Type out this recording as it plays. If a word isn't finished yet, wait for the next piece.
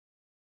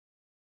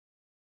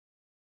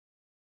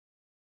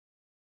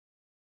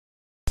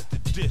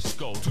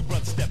disco. Two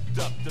brothers stepped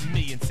up to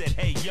me and said,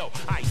 hey yo,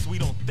 Ice, we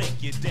don't think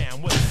you're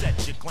down. What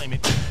set you claiming?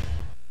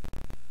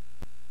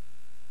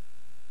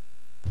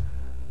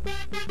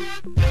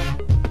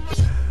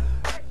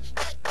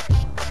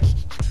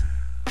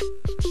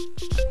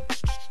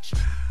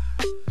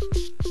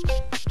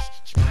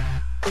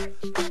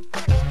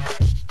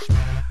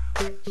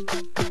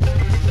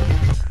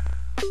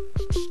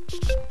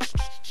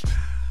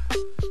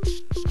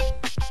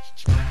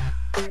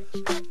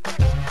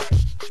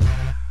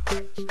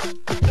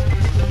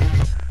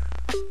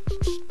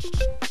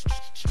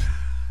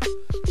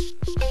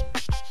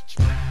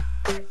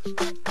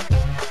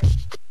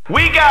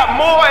 We got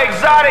more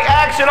exotic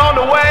action on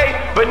the way,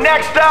 but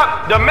next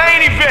up, the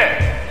main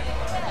event.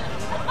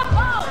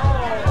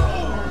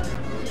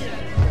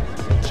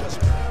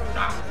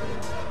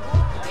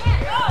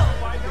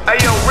 Are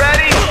you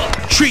ready?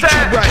 Treat you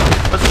right.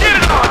 Let's get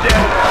it on,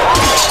 Dad.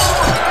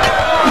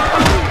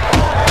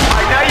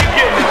 Alright, now you're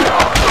getting it.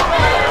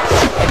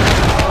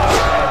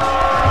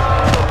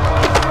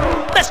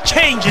 Let's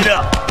change it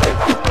up.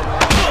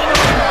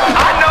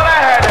 I know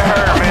that had to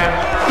hurt, man.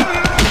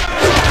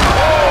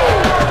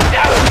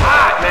 That was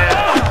hot, man.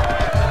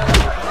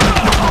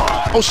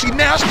 Oh, see,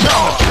 now it's time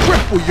to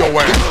cripple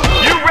your ass.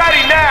 You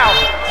ready now?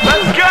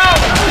 Let's go!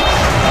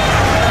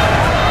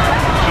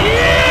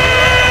 Yeah!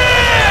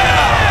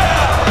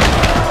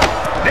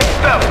 This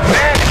stuff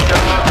magic,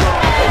 dog.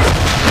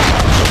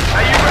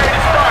 Are you ready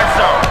to start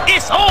something?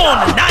 It's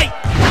on tonight.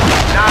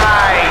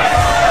 Nice.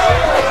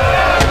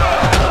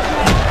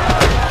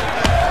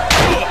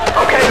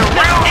 Okay, the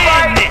real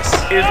fight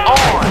is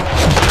on.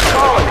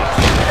 Calling me.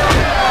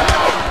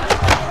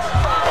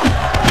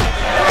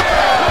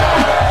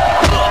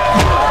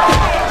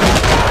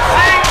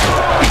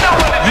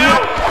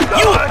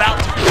 You about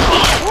to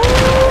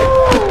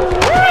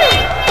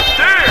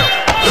Damn!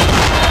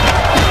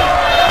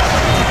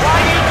 Why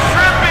you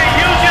tripping?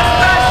 Use your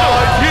special!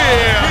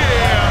 Yeah.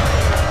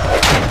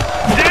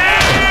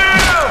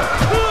 Damn!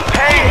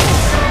 Hey!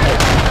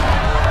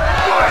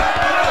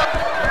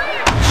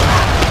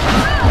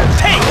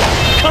 hey,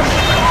 come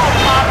Come on,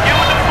 Pop, get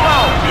with the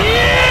flow!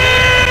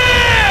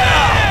 Yeah!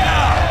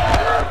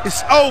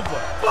 It's over.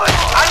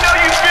 I know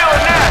you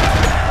feeling that!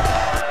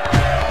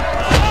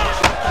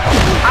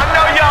 I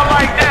know y'all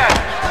like that!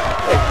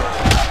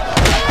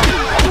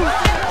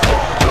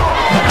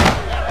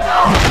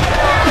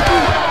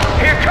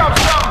 Here comes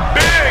something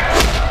big!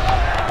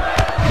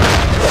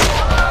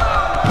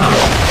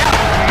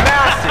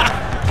 Massive!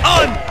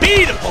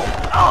 Unbeatable.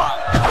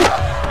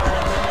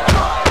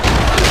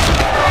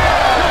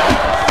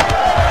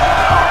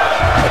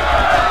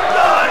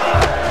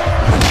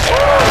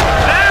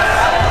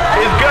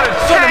 This is gonna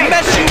Gonna change!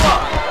 mess you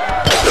up.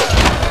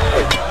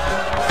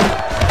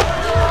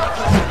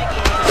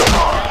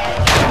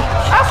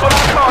 That's what I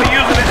call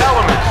using the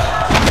elements.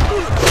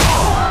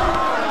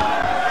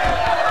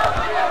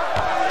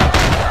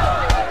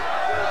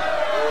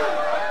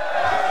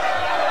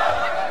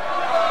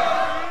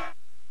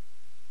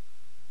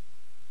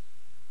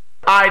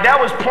 Alright, that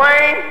was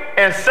plain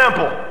and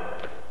simple.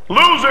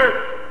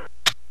 Loser.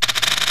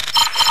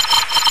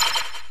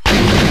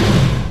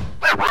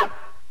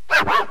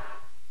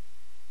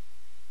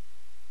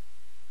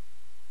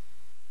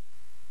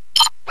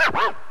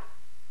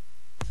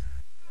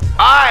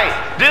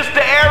 Alright, this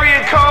the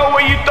area code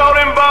where you throw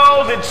them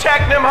bows and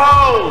check them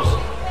hoes.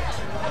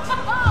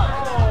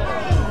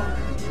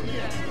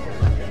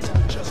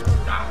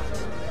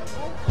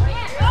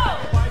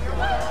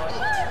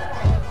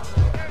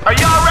 Are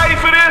y'all ready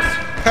for this?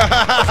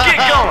 Let's get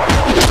going.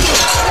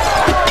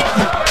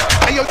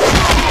 Hey, yo.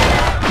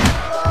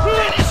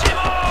 Finish him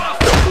off.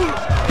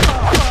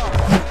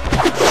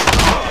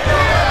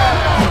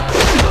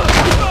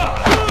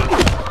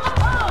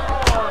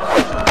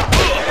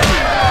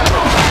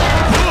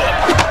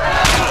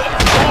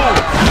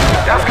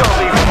 That's gonna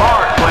leave a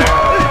mark, player.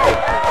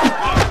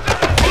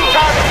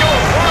 Time to go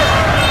to work.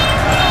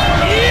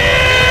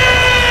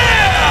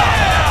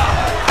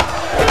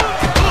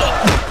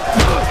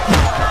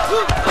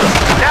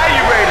 Now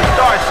you ready to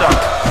start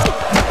something.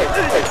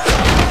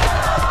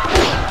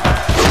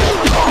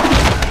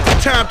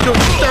 Time to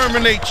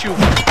exterminate you.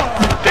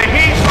 The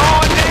heat's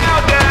on now,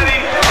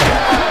 Daddy.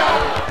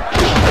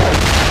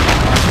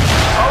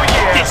 Oh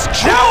yeah,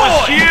 Destroy. that was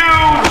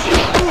huge.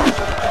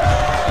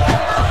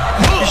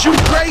 Is you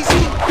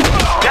crazy?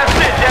 That's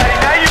it, Daddy.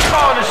 Now you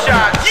calling the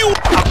shot.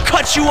 I'll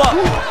cut you up.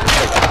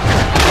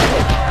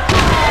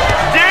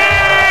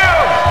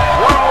 Damn!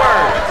 One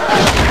word.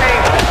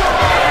 Painful.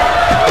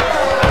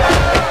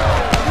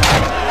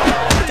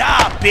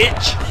 Die,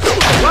 bitch.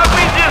 What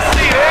we just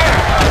see there?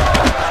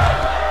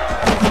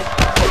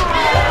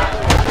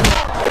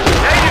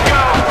 There you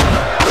go.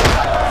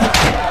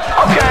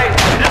 Okay,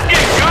 this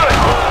getting good.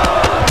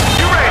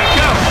 You ready to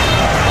go?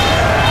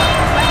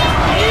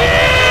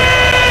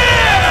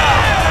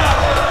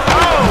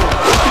 Oh,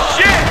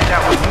 shit,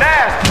 that was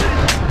nasty.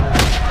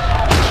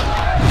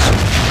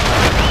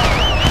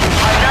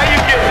 Alright, now you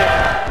get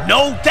it. No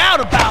doubt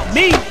about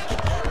me.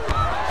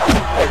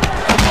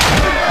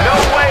 No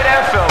way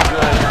that felt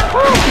good.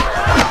 Woo.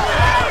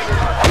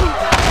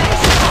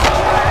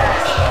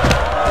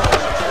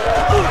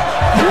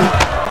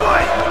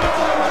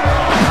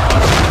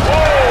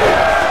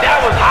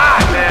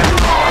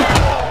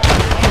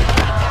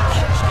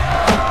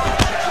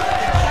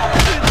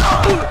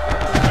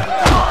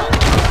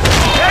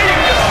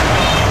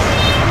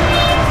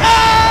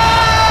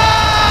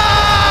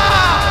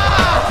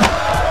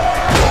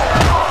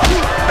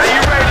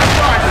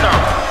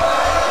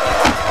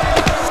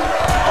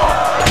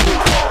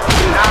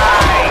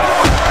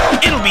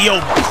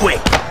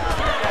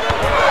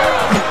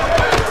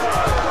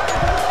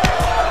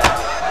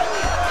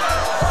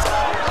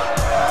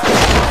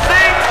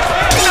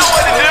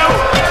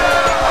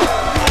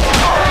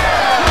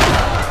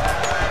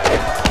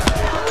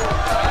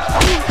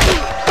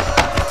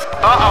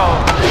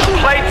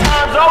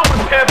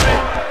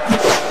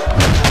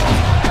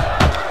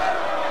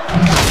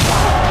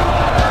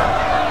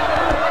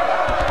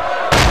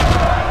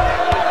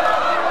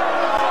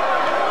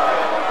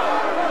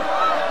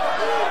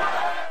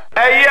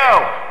 Hey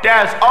yo,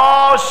 that's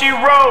all she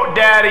wrote,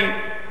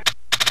 Daddy.